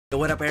Yo,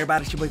 what up,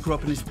 everybody? It's your boy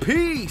KROW in this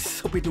piece.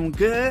 Hope you're doing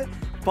good.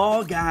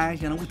 Fall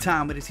Guys, you know what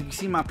time it is. If you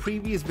see my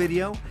previous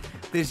video,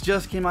 this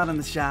just came out on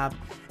the shop,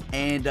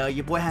 and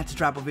your boy had to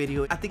drop a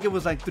video. I think it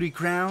was like 3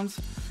 crowns.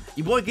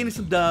 Your boy getting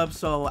some dubs,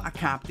 so I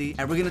copped it,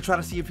 and we're gonna try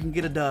to see if we can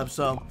get a dub.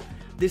 So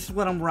this is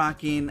what I'm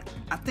rocking.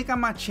 I think I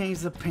might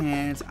change the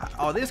pants.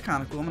 Oh, this is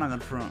kind of cool. I'm not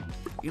gonna front.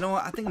 You know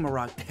what? I think I'm gonna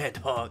rock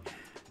that, dog.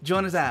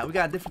 Join us out. We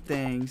got different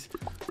things,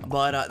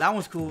 but that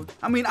one's cool.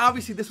 I mean,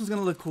 obviously this one's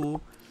gonna look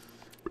cool,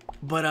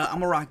 but I'm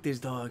gonna rock this,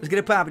 dog. Let's get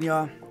it poppin',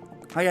 y'all.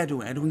 How y'all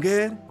doing? Doing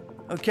good?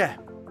 Okay.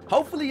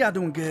 Hopefully y'all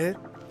doing good.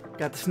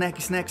 Got the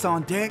snacky snacks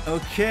on deck.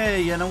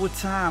 Okay, y'all know what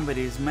time it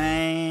is,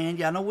 man.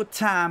 Y'all know what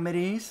time it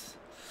is.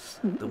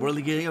 The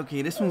worldly getting.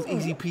 Okay, this one's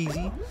easy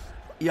peasy.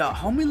 Yo,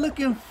 homie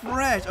looking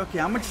fresh. Okay,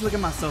 I'm gonna just look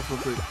at myself real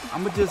quick.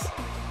 I'm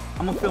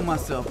gonna feel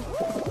myself.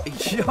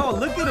 Yo,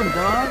 look at him,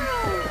 dog.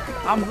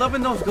 I'm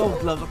loving those gold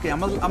gloves. Okay, I'm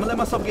gonna let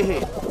myself get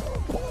hit.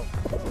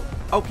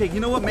 Okay,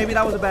 you know what? Maybe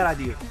that was a bad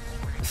idea.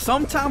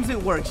 Sometimes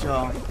it works,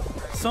 y'all.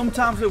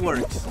 Sometimes it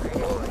works.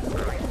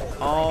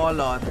 Oh,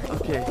 Lord.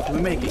 Okay, can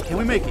we make it? Can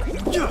we make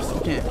it? Yes, we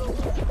can.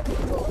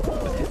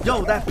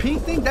 Yo, that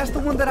pink thing, that's the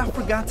one that I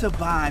forgot to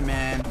buy,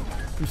 man.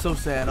 I'm so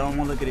sad. I don't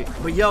want to look at it.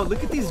 But, yo,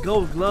 look at these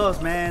gold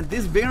gloves, man.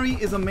 This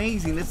variant is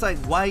amazing. It's like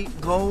white,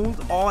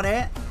 gold, all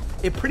that.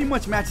 It pretty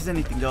much matches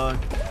anything, dog.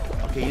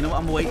 Okay, you know what?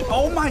 I'm going to wait.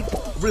 Oh, my.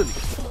 Really?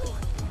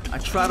 I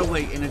tried to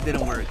wait, and it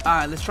didn't work. All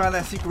right, let's try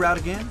that secret route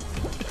again.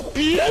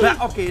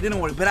 Okay, it didn't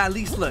work, but at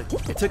least look,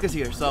 it took us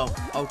here. So,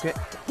 okay,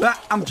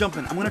 I'm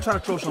jumping. I'm gonna try to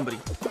troll somebody.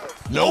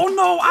 No, oh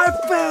no, I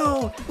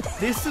fell.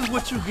 This is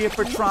what you get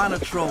for trying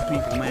to troll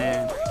people,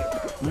 man.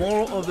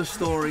 Moral of the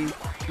story: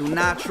 do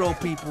not troll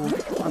people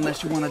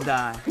unless you want to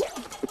die.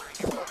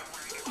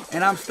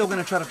 And I'm still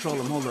gonna try to troll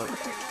them. Hold up.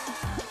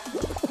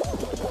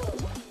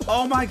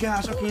 Oh my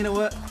gosh. Okay, you know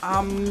what?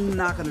 I'm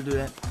not gonna do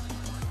that.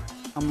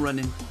 I'm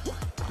running.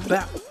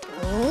 Back.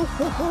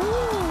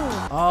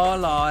 Oh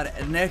Lord,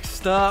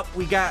 next up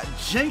we got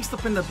Jinxed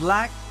up in the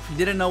black. If you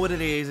didn't know what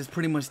it is, it's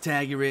pretty much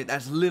tag it.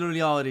 That's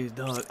literally all it is,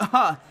 dog.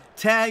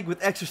 Tag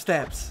with extra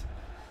steps.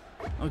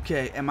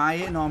 Okay, am I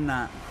it? No, I'm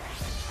not.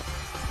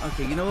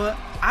 Okay, you know what?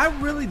 I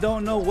really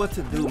don't know what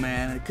to do,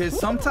 man, because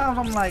sometimes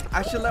I'm like,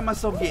 I should let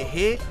myself get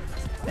hit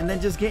and then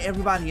just get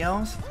everybody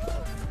else,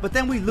 but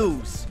then we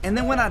lose, and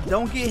then when I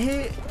don't get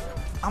hit,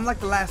 I'm like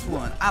the last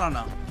one. I don't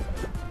know.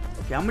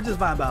 Okay, I'm gonna just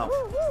vibe out.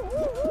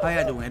 How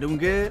y'all doing? Doing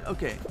good?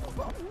 Okay.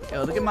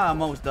 Yo, look at my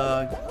emotes,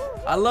 dog.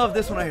 I love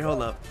this one right here.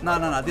 Hold up. No,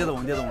 the other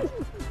one.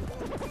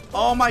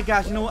 Oh my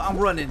gosh, you know what? I'm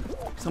running.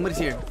 Somebody's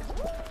here.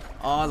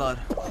 Oh Lord.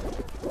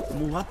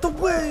 Move out the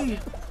way.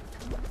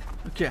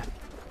 Okay.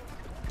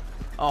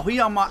 Oh, he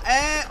on my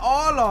ass.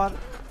 Oh Lord.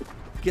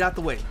 Get out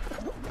the way.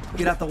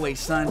 Get out the way,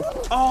 son.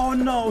 Oh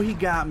no, he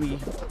got me.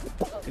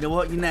 You know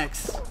what? You're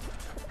next.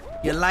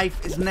 Your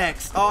life is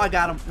next. Oh, I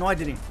got him. No, I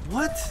didn't.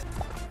 What?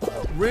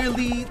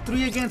 Really?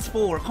 3 against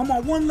 4. Come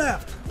on, 1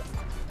 left.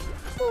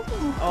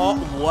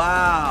 Oh,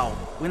 wow.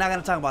 We're not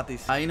going to talk about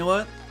this. You know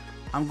what?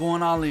 I'm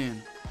going all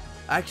in.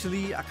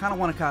 Actually, I kind of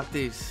want to cop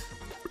this.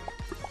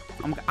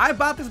 I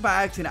bought this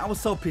by accident. I was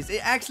so pissed.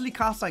 It actually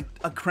costs like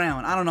a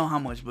crown. I don't know how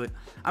much, but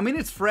I mean,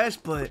 it's fresh,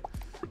 but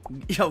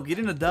yo,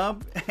 getting a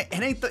dub, it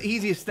ain't the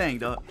easiest thing,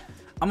 dog.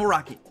 I'm going to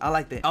rock it. I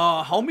like that.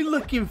 Oh, homie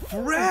looking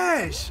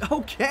fresh.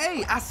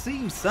 Okay, I see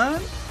you,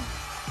 son.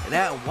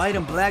 That white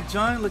and black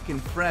joint looking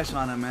fresh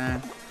on him,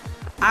 man.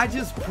 I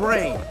just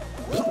pray.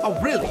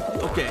 Oh, really?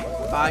 Okay.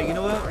 You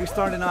know what? We're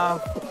starting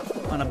off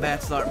on a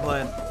bad start,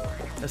 but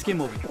let's get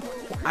moving.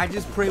 I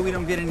just pray we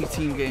don't get any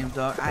team games,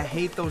 dog. I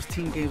hate those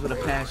team games with a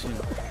passion.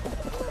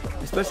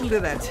 Especially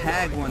that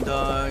tag one,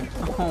 dog.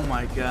 Oh,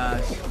 my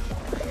gosh.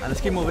 Let's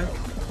keep moving.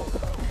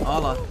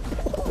 Hold on.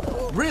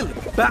 Really?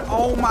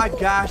 Oh, my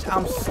gosh.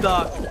 I'm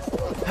stuck.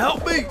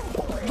 Help me.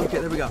 Okay,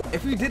 there we go.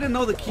 If you didn't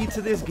know the key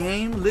to this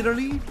game,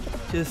 literally,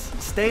 just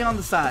stay on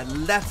the side.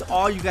 That's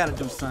all you gotta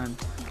do, son.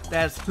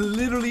 That's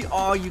literally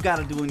all you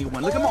gotta do when you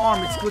win. Look at my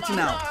arm, it's glitching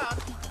out.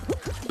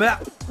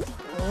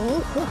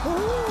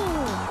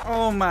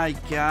 Oh my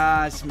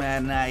gosh,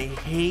 man. I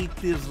hate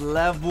this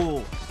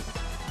level.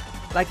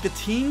 Like, the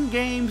team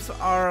games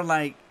are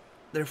like,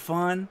 they're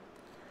fun,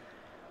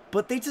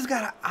 but they just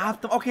gotta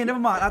optimize. Okay, never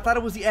mind. I thought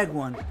it was the egg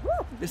one.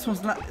 This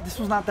one's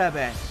not that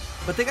bad.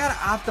 But they gotta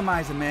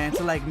optimize it, man,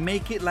 to like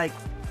make it like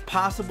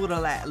possible to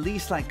at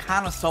least like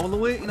kind of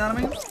solo it, you know what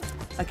I mean?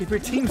 Like, if your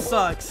team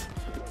sucks,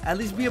 at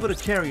least be able to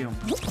carry them.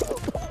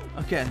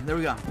 Okay, there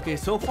we go. Okay,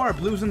 so far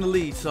blue's in the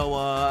lead,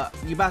 so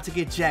you about to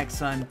get jacked,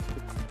 son.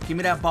 Give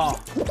me that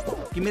ball.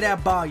 Give me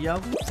that ball, yo.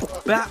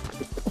 Bap.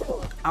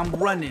 I'm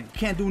running.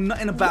 Can't do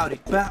nothing about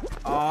it. Bap.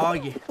 Oh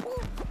yeah.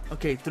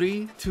 Okay,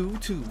 3, 2,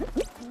 2.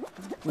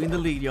 We in the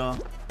lead, y'all.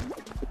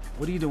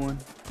 What are you doing?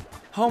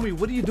 Homie,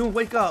 what are you doing?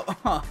 Wake up.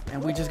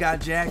 And we just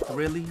got jacked,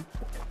 really?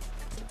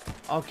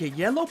 Okay,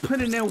 yellow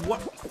putting in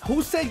what?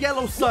 Who said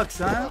yellow sucks,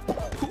 huh?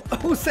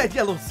 Who said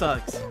yellow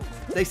sucks?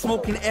 They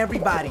smoking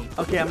everybody.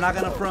 Okay, I'm not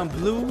gonna front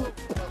blue.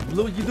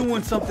 Blue, you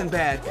doing something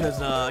bad, because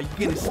you're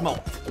getting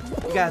smoked.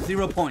 You got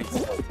 0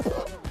 points.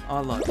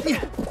 Oh, look.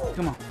 Yeah.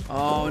 Come on.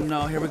 Oh,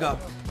 no. Here we go.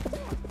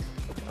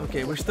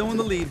 Okay, we're still in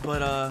the lead,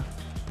 but,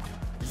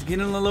 it's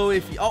getting a little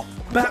iffy. Oh,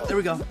 bap. There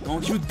we go.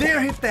 Don't you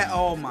dare hit that.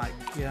 Oh, my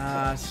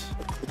gosh.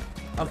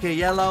 Okay,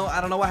 yellow.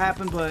 I don't know what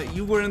happened, but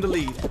you were in the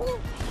lead.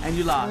 And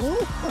you lost.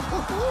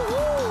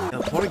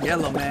 Yo, poor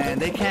yellow, man.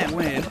 They can't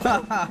win.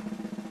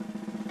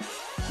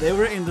 They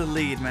were in the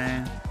lead,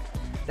 man.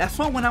 That's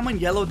why when I'm in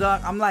yellow,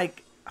 dog, I'm,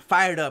 like,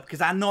 fired up,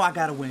 because I know I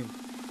gotta win.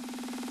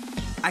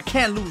 I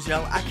can't lose,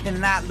 yo. I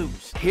cannot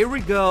lose. Here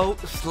we go.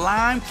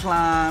 Slime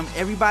climb.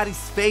 Everybody's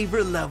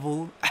favorite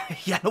level.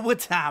 You know what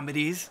time it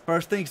is.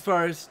 First things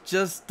first,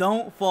 just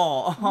don't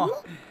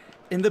fall.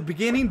 In the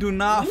beginning, do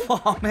not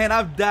fall. Man,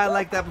 I've died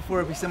like that before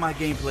if you see my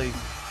gameplay.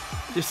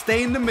 Just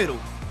stay in the middle.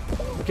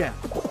 Okay.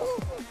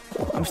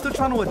 I'm still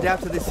trying to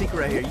adapt to this secret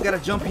right here. You gotta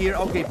jump here.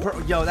 Okay,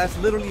 yo, that's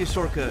literally a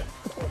shortcut.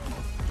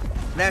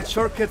 That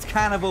shortcut's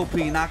kind of OP,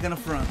 not gonna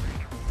front.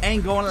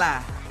 Ain't gonna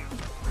lie.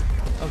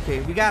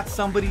 Okay, we got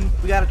somebody.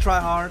 We gotta try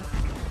hard.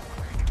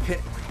 Okay,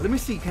 let me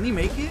see. Can he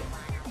make it?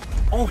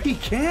 Oh, he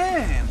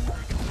can.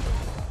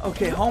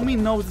 Okay, homie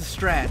knows the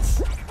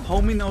strats.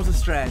 Homie knows the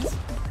strats.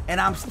 And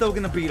I'm still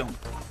gonna beat him.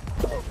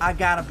 I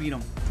gotta beat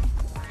him.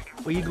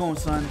 Where you going,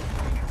 son?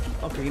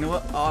 Okay, you know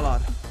what? Oh,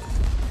 Lord.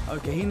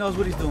 Okay, he knows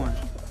what he's doing.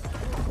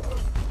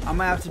 I'm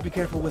gonna have to be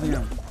careful with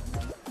him.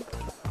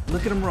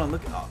 Look at him run.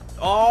 Look.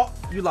 Oh,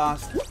 you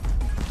lost.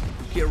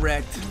 Get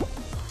wrecked.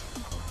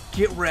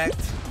 Get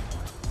wrecked.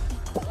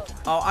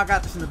 Oh, I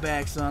got this in the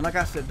bag, son. Like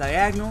I said,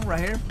 diagonal right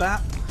here.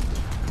 Bop.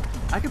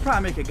 I could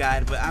probably make a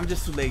guide, but I'm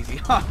just too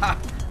lazy.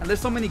 And there's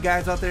so many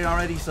guys out there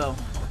already, so.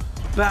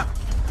 Bop.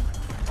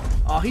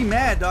 Oh, he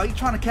mad, dog. He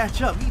trying to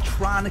catch up. He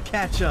trying to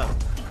catch up.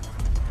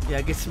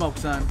 Yeah, get smoked,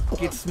 son.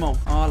 Get smoked.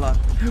 Oh, Lord.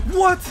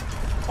 What?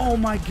 Oh,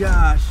 my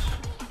gosh.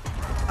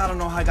 I don't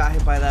know how I got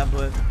hit by that,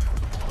 but.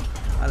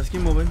 Alright, let's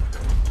keep moving.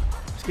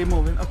 Let's keep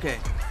moving. Okay.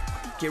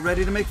 Get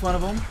ready to make fun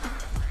of him.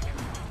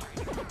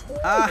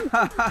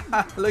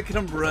 Ah, look at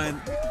him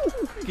run.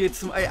 Get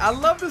some. Hey, I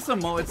love this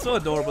emote. It's so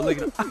adorable. Look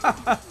at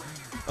him.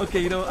 Okay,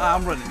 you know,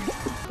 I'm running.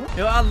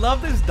 Yo, I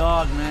love this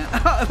dog, man.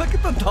 Look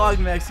at the dog,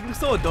 Max. He looks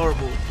so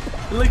adorable.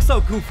 He looks so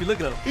goofy. Look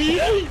at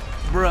him.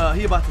 Bruh,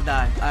 he about to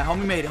die. Alright,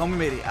 homie made it. Homie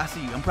made it. I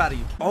see you. I'm proud of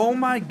you. Oh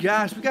my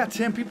gosh, we got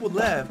 10 people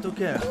left.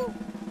 Okay.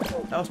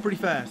 That was pretty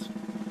fast.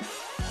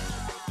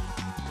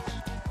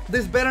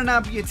 This better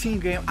not be a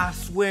team game. I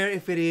swear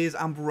if it is,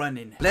 I'm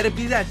running. Let it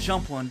be that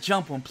jump one.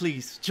 Jump one,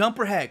 please. Jump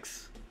or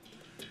hex.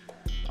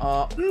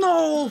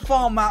 No,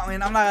 Fall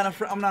Mountain. I'm not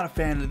a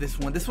fan of this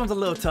one. This one's a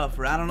little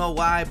tougher. I don't know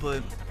why,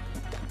 but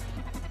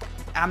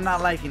I'm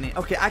not liking it.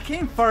 Okay, I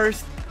came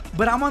first,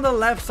 but I'm on the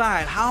left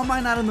side. How am I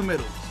not in the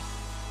middle?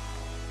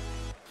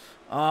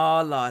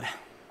 Oh, Lord.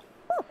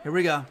 Here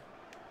we go.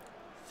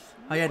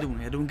 How y'all doing?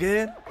 Y'all doing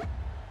good?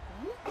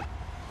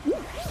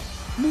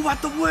 Move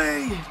out the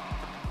way!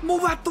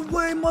 Move out the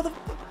way, mother...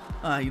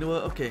 you know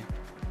what? Okay.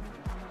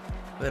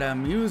 But that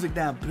music,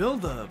 that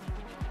build-up.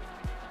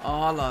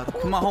 Oh, Lord.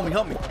 Come on, homie.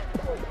 Help me.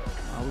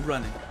 Oh, we're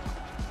running.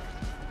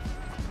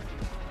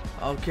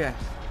 Okay.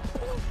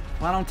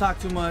 If I don't talk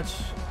too much,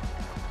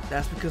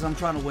 that's because I'm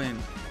trying to win.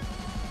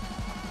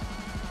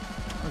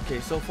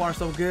 Okay, so far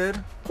so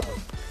good.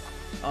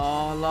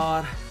 Oh,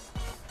 Lord.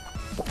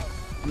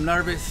 I'm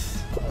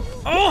nervous.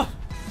 Oh!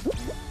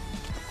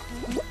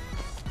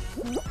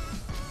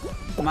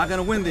 Am I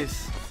gonna win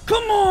this?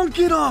 Come on,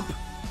 get up!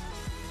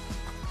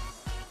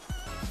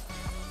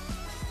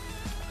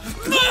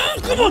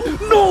 Come on!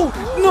 No!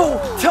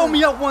 No! Tell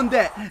me I won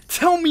that!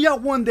 Tell me I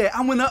won that!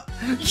 I'm gonna...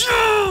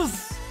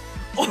 Yes!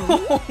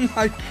 Oh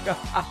my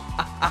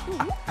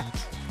god!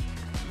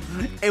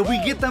 And we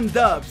get them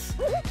dubs.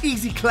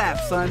 Easy clap,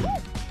 son.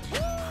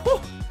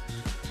 Whew.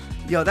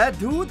 Yo, that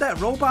dude, that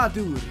robot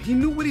dude, he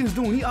knew what he was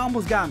doing. He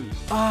almost got me.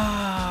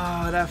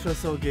 Ah, that feels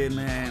so good,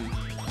 man.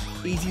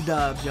 Easy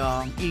dubs,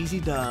 y'all. Easy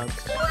dubs.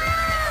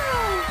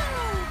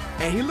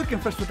 Hey, he looking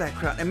fresh with that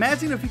crown.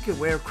 Imagine if he could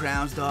wear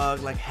crowns,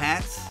 dog, like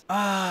hats.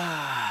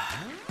 Ah.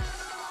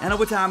 I know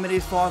what time it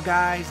is, Fall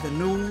Guys. The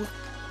new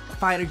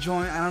fighter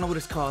joint. I don't know what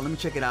it's called. Let me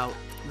check it out.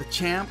 The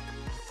champ.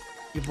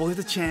 Your boy's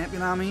the champ, you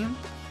know what I mean?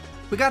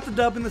 We got the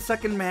dub in the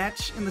second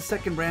match, in the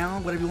second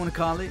round, whatever you want to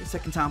call it.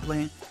 Second time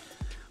playing.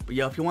 But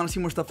yo, if you want to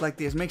see more stuff like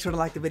this, make sure to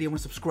like the video and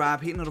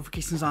subscribe. Hit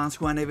notifications on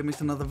so I never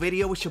miss another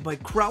video. It's your boy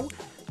KROW.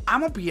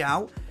 I'ma be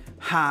out.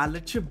 Holla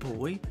at your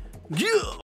boy. Yeah!